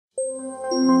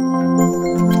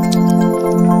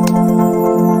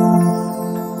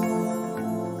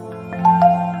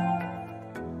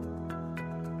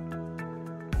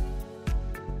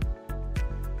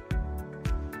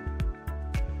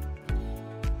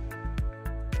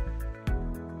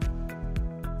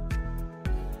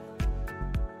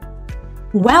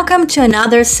Welcome to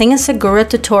another senhasegura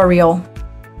tutorial.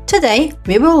 Today,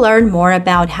 we will learn more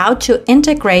about how to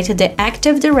integrate the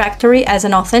Active Directory as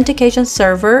an authentication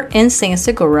server in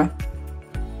senhasegura.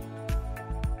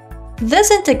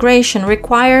 This integration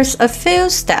requires a few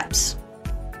steps.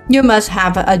 You must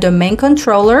have a domain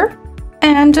controller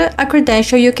and a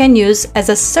credential you can use as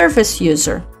a service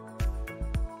user.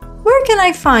 Where can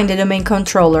I find the domain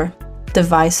controller?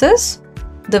 Devices,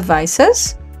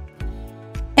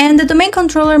 and the domain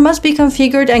controller must be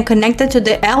configured and connected to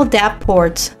the LDAP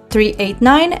ports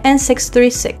 389 and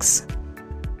 636.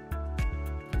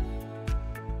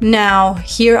 Now,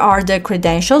 here are the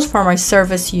credentials for my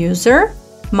service user.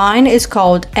 Mine is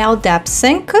called LDAP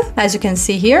Sync, as you can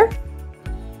see here.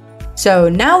 So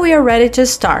now we are ready to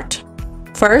start.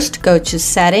 First, go to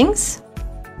Settings,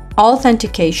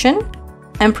 Authentication,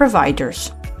 and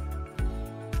Providers.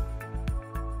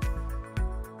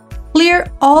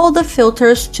 Clear all the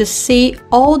filters to see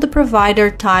all the provider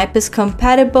type is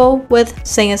compatible with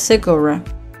senhasegura.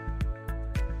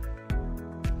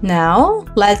 Now,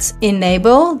 let's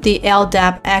enable the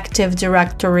LDAP Active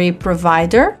Directory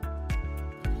provider.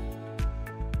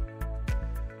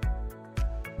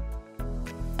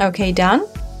 Okay, done.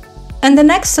 And the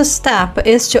next step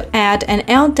is to add an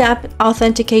LDAP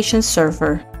authentication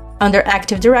server. Under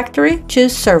Active Directory,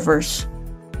 choose Servers.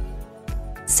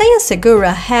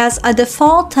 senhasegura has a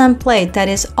default template that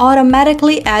is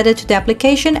automatically added to the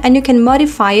application and you can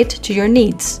modify it to your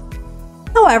needs.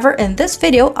 However, in this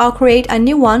video, I'll create a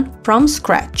new one from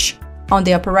scratch. On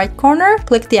the upper right corner,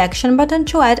 click the Action button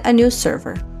to add a new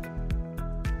server.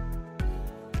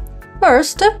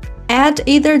 First, add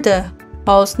either the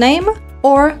host name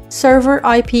or server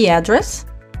IP address.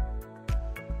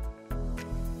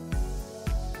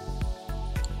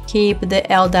 Keep the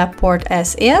LDAP port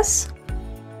as is.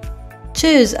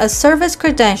 Choose a service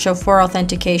credential for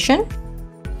authentication.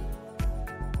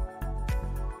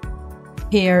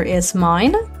 Here is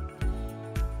mine.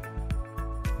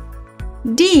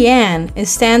 DN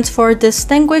stands for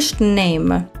Distinguished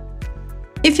Name.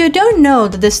 If you don't know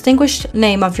the distinguished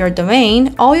name of your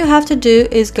domain, all you have to do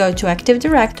is go to Active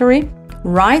Directory,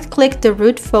 right-click the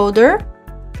root folder,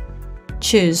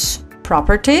 choose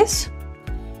Properties,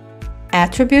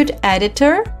 Attribute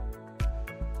Editor,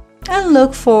 and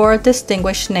look for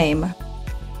Distinguished Name.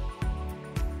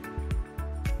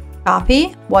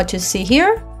 Copy what you see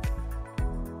here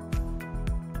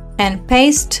and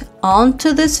paste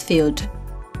onto this field.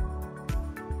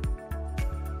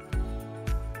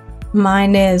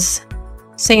 Mine is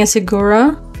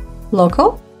senhasegura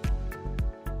local.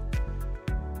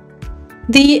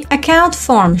 The account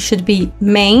form should be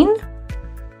main.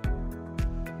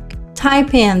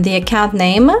 Type in the account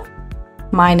name.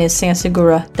 Mine is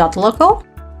senhasegura.local.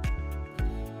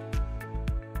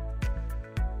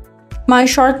 My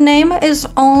short name is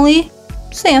only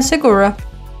senhasegura.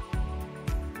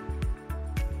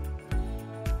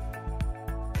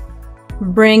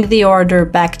 Bring the order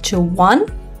back to 1,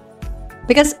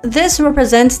 because this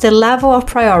represents the level of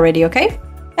priority, okay?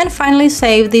 And finally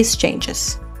save these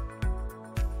changes.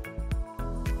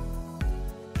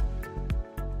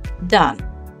 Done.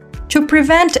 To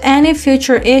prevent any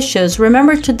future issues,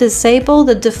 remember to disable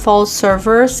the default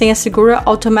server senhasegura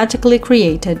automatically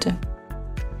created.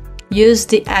 Use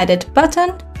the Edit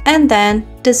button and then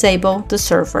disable the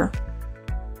server.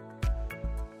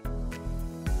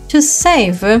 To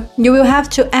save, you will have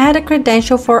to add a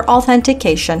credential for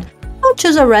authentication. I'll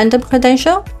choose a random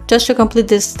credential just to complete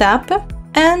this step,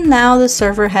 and now the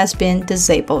server has been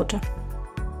disabled.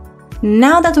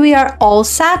 Now that we are all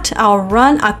set, I'll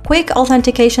run a quick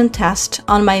authentication test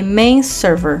on my main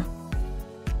server.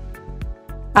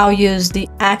 I'll use the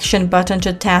Action button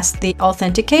to test the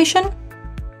authentication.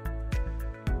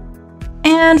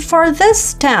 And for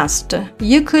this test,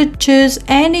 you could choose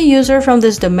any user from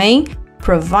this domain,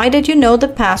 provided you know the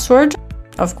password,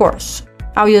 of course.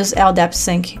 I'll use LDAP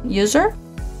Sync user.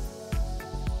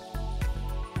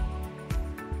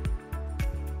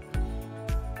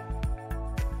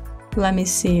 Let me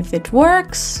see if it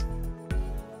works.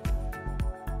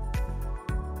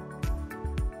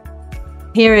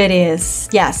 Here it is.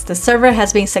 Yes, the server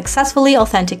has been successfully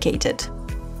authenticated.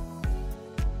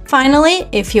 Finally,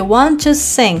 if you want to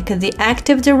sync the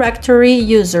Active Directory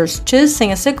users to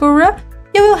senhasegura,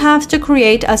 you will have to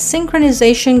create a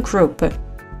synchronization group.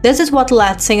 This is what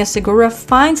lets senhasegura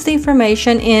finds the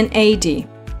information in AD.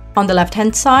 On the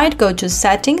left-hand side, go to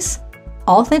Settings,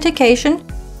 Authentication,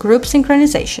 Group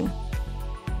Synchronization.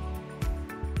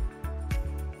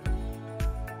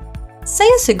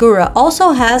 senhasegura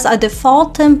also has a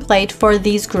default template for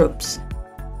these groups.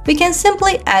 We can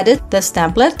simply edit this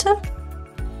template.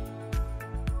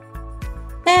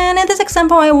 And in this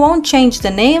example, I won't change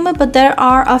the name, but there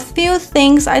are a few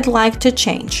things I'd like to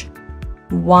change.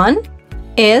 One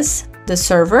is the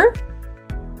server.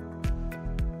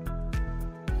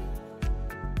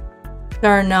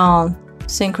 Turn on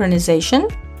synchronization.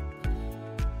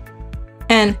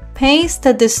 And paste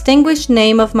the distinguished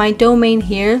name of my domain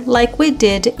here like we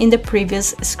did in the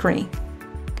previous screen.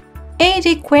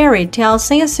 AD query tells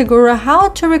senhasegura how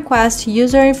to request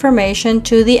user information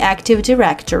to the Active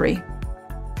Directory.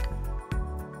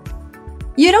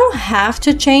 You don't have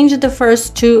to change the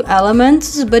first two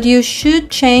elements, but you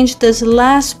should change this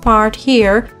last part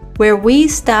here where we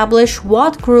establish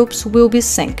what groups will be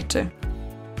synced.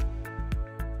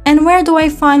 And where do I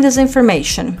find this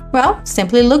information? Well,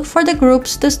 simply look for the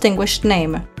group's distinguished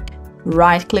name.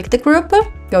 Right-click the group,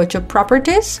 go to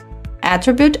Properties,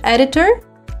 Attribute Editor,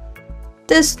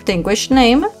 Distinguished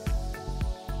Name,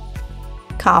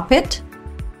 copy it,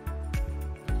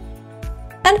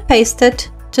 and paste it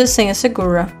to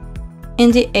senhasegura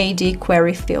in the AD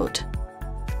query field.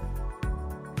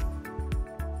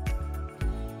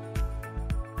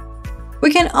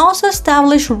 We can also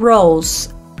establish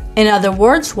roles. In other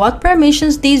words, what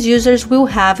permissions these users will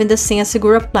have in the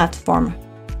senhasegura platform.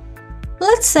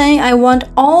 Let's say I want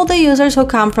all the users who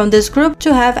come from this group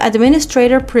to have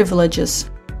administrator privileges.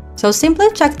 So simply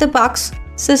check the box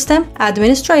System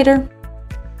Administrator.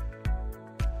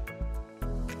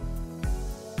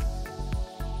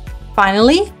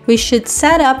 Finally, we should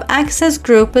set up access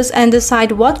groups and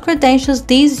decide what credentials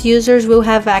these users will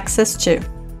have access to.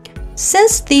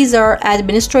 Since these are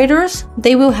administrators,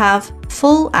 they will have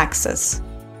full access.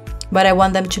 But I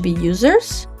want them to be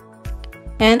users,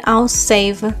 and I'll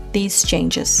save these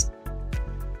changes.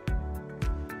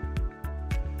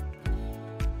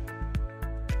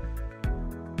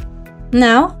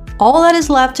 Now, all that is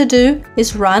left to do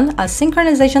is run a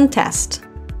synchronization test.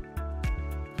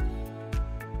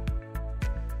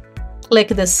 Click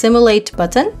the Simulate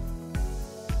button.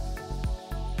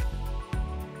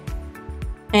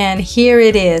 And here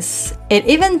it is. It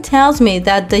even tells me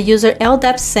that the user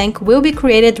LDAP sync will be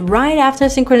created right after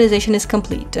synchronization is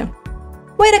complete.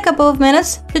 Wait a couple of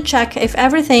minutes to check if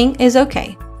everything is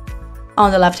okay.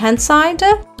 On the left-hand side,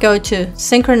 go to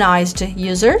Synchronized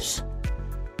Users.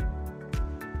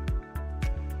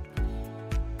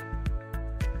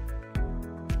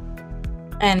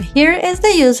 And here is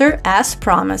the user as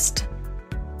promised.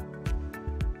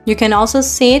 You can also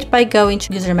see it by going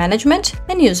to User Management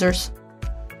and Users.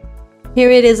 Here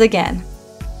it is again.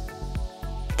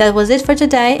 That was it for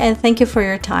today, and thank you for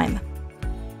your time.